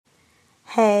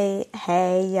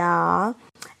Hey, y'all,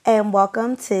 and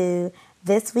welcome to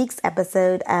this week's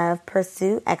episode of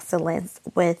Pursue Excellence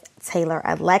with Taylor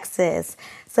Alexis.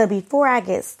 So, before I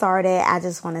get started, I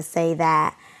just want to say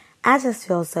that I just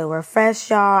feel so refreshed,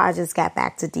 y'all. I just got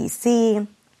back to DC.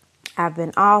 I've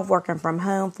been off working from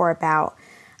home for about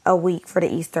a week for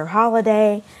the Easter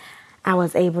holiday. I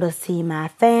was able to see my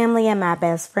family and my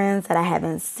best friends that I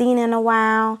haven't seen in a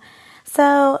while.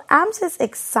 So I'm just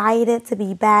excited to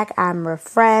be back. I'm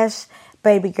refreshed.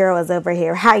 Baby girl is over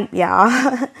here hype,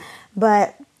 y'all.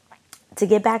 But to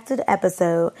get back to the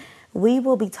episode, we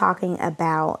will be talking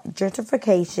about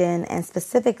gentrification and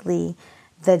specifically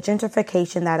the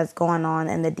gentrification that is going on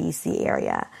in the DC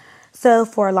area. So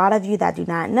for a lot of you that do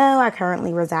not know, I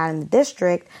currently reside in the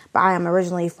district, but I am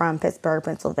originally from Pittsburgh,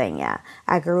 Pennsylvania.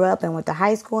 I grew up and went to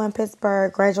high school in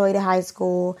Pittsburgh, graduated high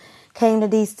school, came to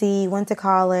DC, went to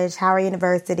college, Howard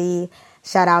University,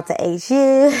 shout out to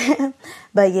HU.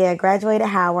 But yeah, graduated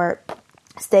Howard,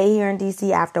 stayed here in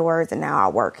DC afterwards, and now I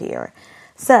work here.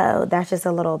 So that's just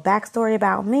a little backstory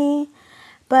about me.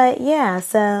 But yeah,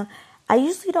 so I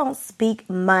usually don't speak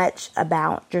much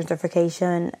about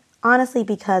gentrification, honestly,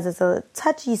 because it's a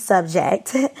touchy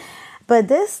subject. But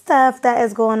this stuff that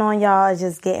is going on, y'all, is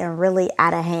just getting really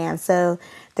out of hand. So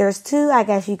there's two, I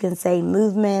guess you can say,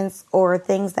 movements or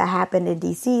things that happened in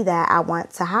DC that I want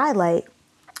to highlight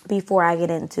before I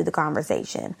get into the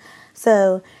conversation.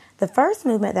 So the first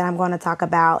movement that I'm going to talk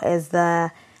about is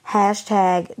the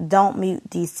hashtag Don't Mute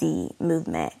DC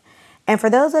movement. And for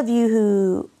those of you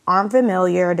who aren't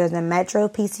familiar, there's a Metro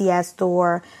PCS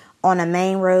store on a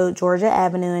main road, Georgia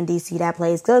Avenue in DC, that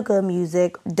plays go-go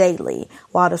music daily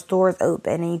while the store is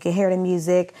open. And you can hear the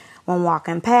music when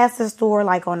walking past the store,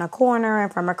 like on a corner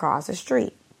and from across the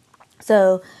street.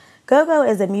 So go-go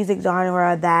is a music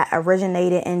genre that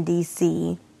originated in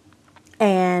DC.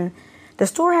 And the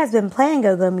store has been playing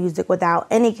go-go music without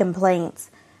any complaints,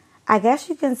 I guess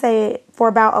you can say, for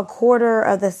about a quarter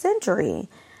of the century.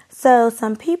 So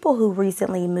some people who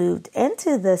recently moved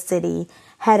into the city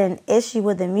had an issue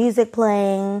with the music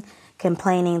playing,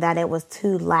 complaining that it was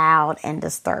too loud and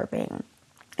disturbing.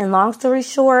 And long story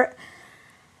short,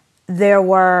 there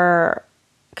were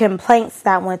complaints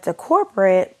that went to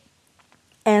corporate,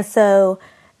 and so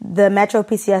the Metro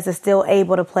PCS is still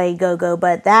able to play go-go,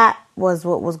 but that was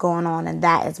what was going on, and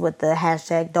that is what the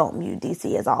hashtag Don't Mute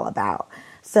DC is all about.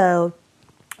 So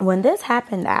when this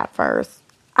happened at first,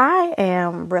 I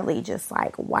am really just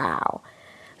like, wow.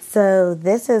 So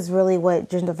this is really what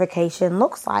gentrification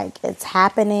looks like. It's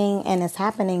happening, and it's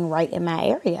happening right in my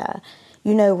area.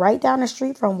 You know, right down the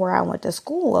street from where I went to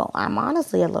school. I'm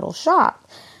honestly a little shocked.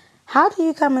 How do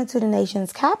you come into the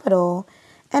nation's capital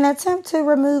and attempt to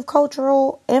remove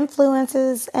cultural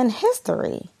influences and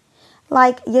history?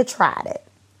 Like, you tried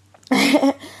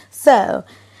it. So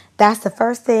that's the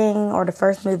first thing, or the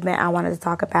first movement I wanted to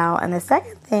talk about. And the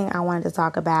second thing I wanted to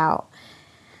talk about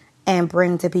and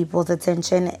bring to people's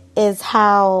attention is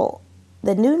how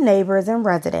the new neighbors and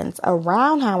residents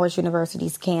around Howard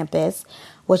University's campus,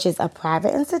 which is a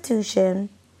private institution,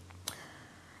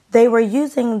 they were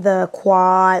using the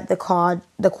quadrant,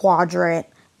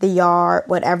 the yard,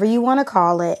 whatever you want to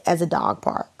call it, as a dog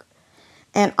park.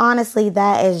 And honestly,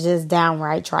 that is just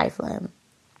downright trifling.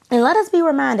 And let us be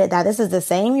reminded that this is the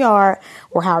same yard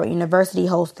where Howard University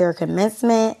hosts their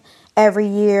commencement every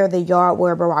year, the yard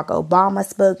where Barack Obama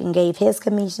spoke and gave his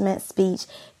commencement speech,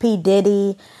 P.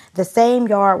 Diddy, the same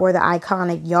yard where the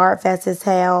iconic Yard Fest is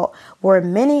held, where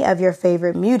many of your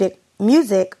favorite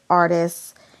music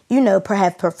artists,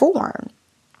 have performed.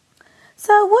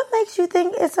 So what makes you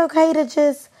think it's okay to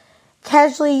just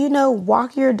casually,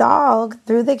 walk your dog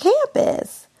through the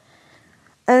campus?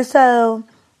 And so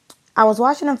I was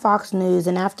watching on Fox News,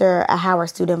 and after a Howard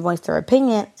student voiced their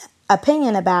opinion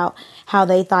about how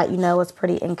they thought, it's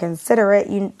pretty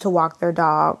inconsiderate to walk their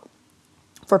dog,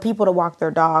 for people to walk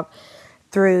their dog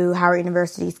through Howard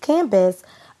University's campus,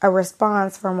 a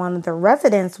response from one of the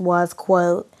residents was,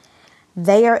 quote,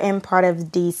 "They are in part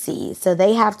of DC, so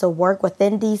they have to work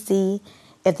within DC.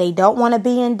 If they don't want to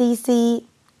be in DC,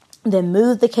 then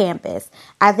move the campus.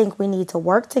 I think we need to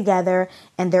work together,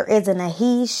 and there isn't a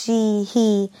he, she,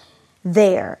 he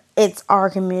there. It's our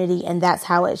community, and that's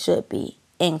how it should be,"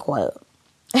 end quote.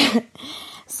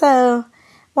 So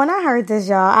when I heard this,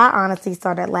 y'all, I honestly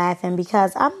started laughing,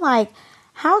 because I'm like,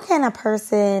 how can a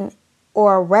person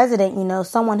or a resident,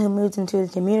 someone who moves into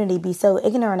the community, be so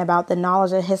ignorant about the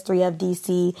knowledge and history of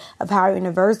DC, of Howard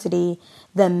University,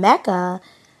 the Mecca,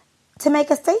 to make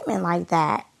a statement like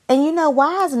that? And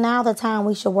why is now the time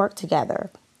we should work together?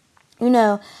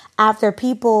 After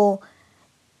people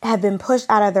have been pushed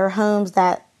out of their homes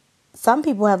that some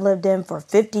people have lived in for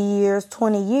 50 years,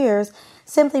 20 years,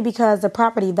 simply because the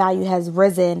property value has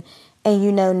risen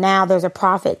and, now there's a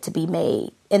profit to be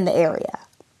made in the area.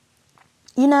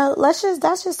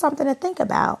 That's just something to think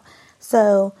about.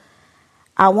 So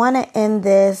I want to end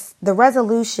this. The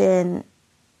resolution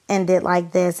ended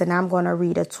like this, and I'm going to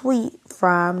read a tweet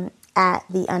from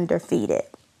 @TheUndefeated.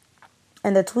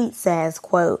 And the tweet says,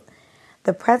 quote,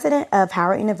 "The president of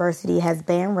Howard University has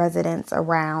banned residents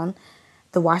around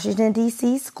the Washington,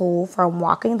 D.C. school from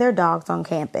walking their dogs on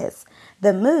campus.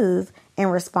 The move, in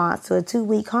response to a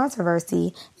 2-week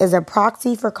controversy, is a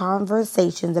proxy for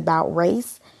conversations about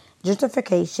race,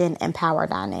 gentrification, and power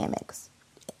dynamics."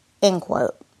 End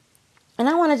quote. And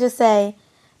I want to just say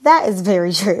that is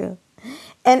very true.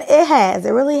 And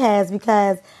it really has,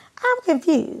 because I'm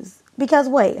confused. Because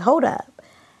wait, hold up.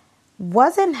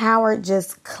 Wasn't Howard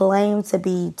just claimed to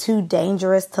be too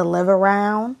dangerous to live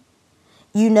around?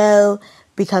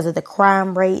 Because of the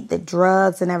crime rate, the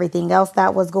drugs, and everything else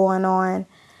that was going on.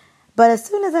 But as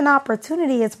soon as an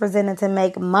opportunity is presented to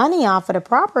make money off of the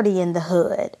property in the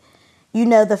hood,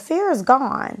 the fear is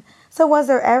gone. So was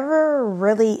there ever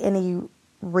really any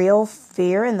real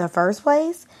fear in the first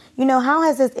place? How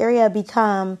has this area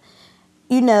become,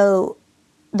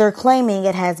 they're claiming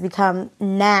it has become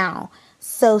now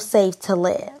so safe to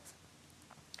live?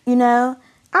 I'm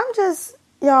just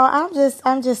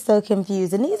so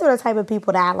confused. And these are the type of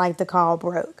people that I like to call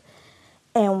broke.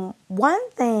 And one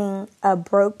thing a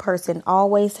broke person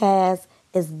always has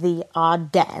is the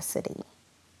audacity.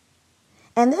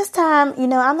 And this time,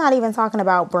 I'm not even talking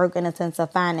about broke in the sense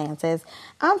of finances.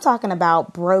 I'm talking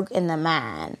about broke in the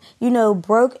mind.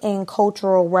 Broke in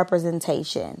cultural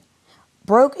representation.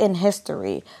 Broke in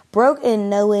history. Broke in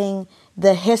knowing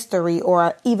the history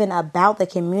or even about the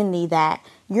community that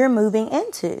you're moving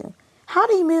into. How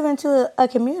do you move into a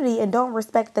community and don't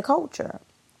respect the culture?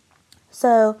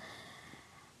 So,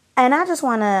 and I just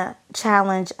want to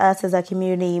challenge us as a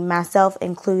community, myself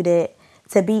included,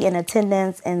 to be in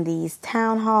attendance in these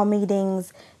town hall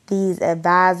meetings, these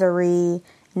advisory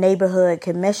neighborhood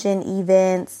commission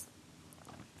events,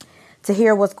 to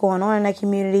hear what's going on in the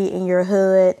community, in your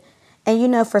hood.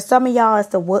 And for some of y'all, it's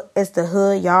the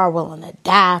hood y'all are willing to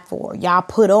die for, y'all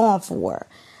put on for.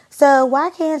 So why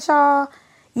can't y'all,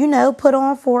 put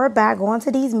on for it by going to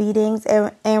these meetings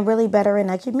and really better in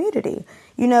the community?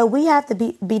 We have to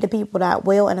be the people that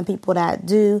will and the people that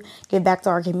do give back to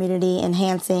our community,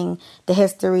 enhancing the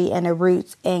history and the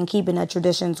roots and keeping the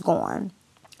traditions going.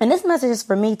 And this message is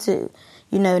for me too.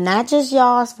 Not just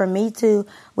y'all, it's for me too.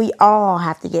 We all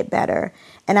have to get better.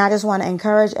 And I just want to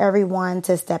encourage everyone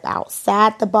to step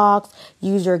outside the box,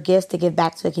 use your gifts to give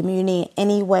back to the community in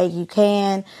any way you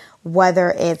can,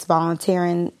 whether it's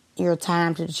volunteering your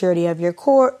time to the charity of your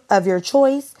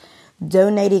choice,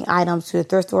 donating items to a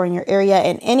thrift store in your area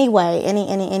in any way,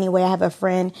 any way. I have a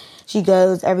friend, she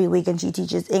goes every week and she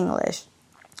teaches English,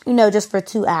 just for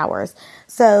 2 hours.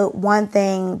 So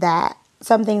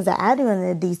some things that I do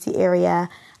in the DC area,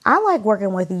 I like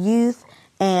working with youth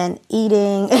and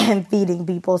eating and feeding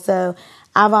people. So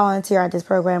I volunteer at this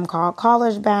program called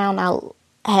College Bound. I'll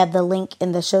have the link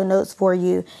in the show notes for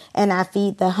you. And I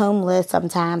feed the homeless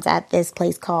sometimes at this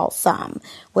place called SOME,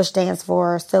 which stands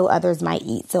for So Others Might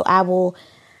Eat. So I will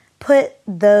put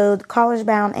the College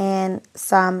Bound and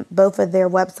SOME, both of their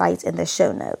websites, in the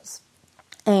show notes.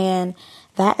 And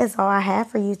that is all I have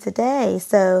for you today.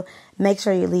 So make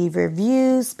sure you leave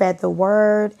reviews, spread the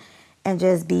word, and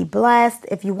just be blessed.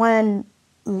 If you want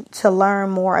to learn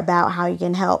more about how you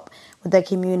can help with the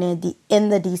community in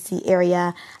the DC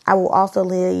area, I will also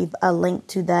leave a link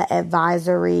to the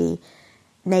advisory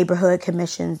neighborhood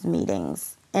commissions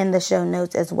meetings in the show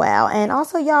notes as well. And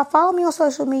also, y'all, follow me on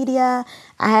social media.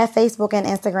 I have Facebook and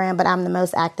Instagram, but I'm the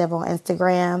most active on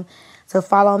Instagram. So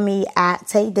follow me at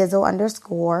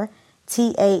 @TaeDizzle_,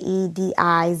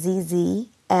 TAEDIZZLE_,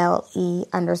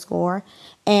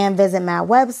 and visit my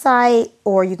website,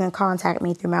 or you can contact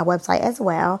me through my website as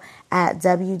well at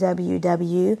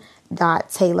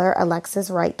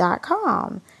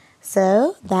www.tayloralexiswright.com.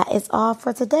 So that is all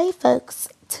for today, folks.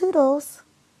 Toodles.